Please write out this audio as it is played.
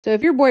So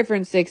if your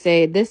boyfriend's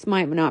 6'8", this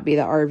might not be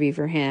the RV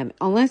for him,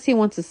 unless he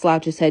wants to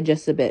slouch his head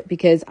just a bit,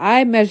 because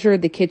I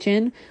measured the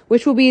kitchen,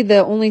 which will be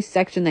the only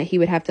section that he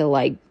would have to,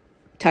 like,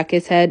 tuck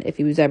his head if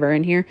he was ever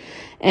in here,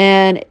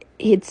 and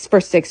it's for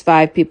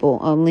 6'5" people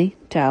only,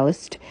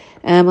 tallest,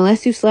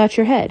 unless you slouch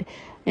your head.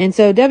 And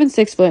so Devin's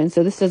 6 foot, and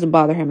so this doesn't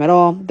bother him at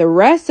all. The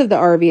rest of the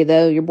RV,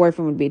 though, your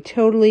boyfriend would be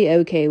totally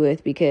okay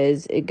with,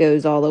 because it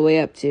goes all the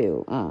way up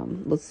to,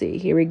 let's see,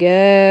 here we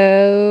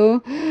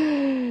go,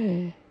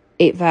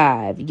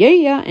 8'5".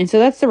 Yeah. And so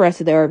that's the rest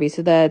of the RV.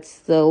 So that's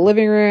the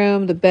living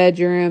room, the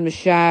bedroom, the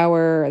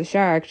shower. The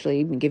shower actually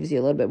even gives you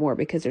a little bit more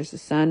because there's a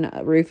sun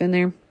roof in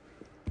there.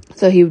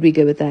 So he would be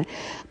good with that.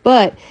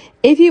 But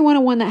if you wanted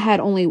one that had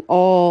only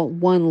all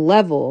one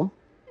level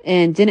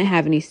and didn't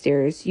have any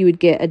stairs, you would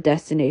get a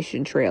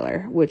destination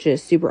trailer, which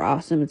is super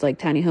awesome. It's like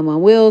tiny home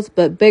on wheels,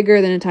 but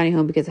bigger than a tiny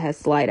home because it has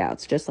slide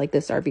outs, just like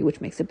this RV,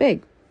 which makes it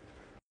big.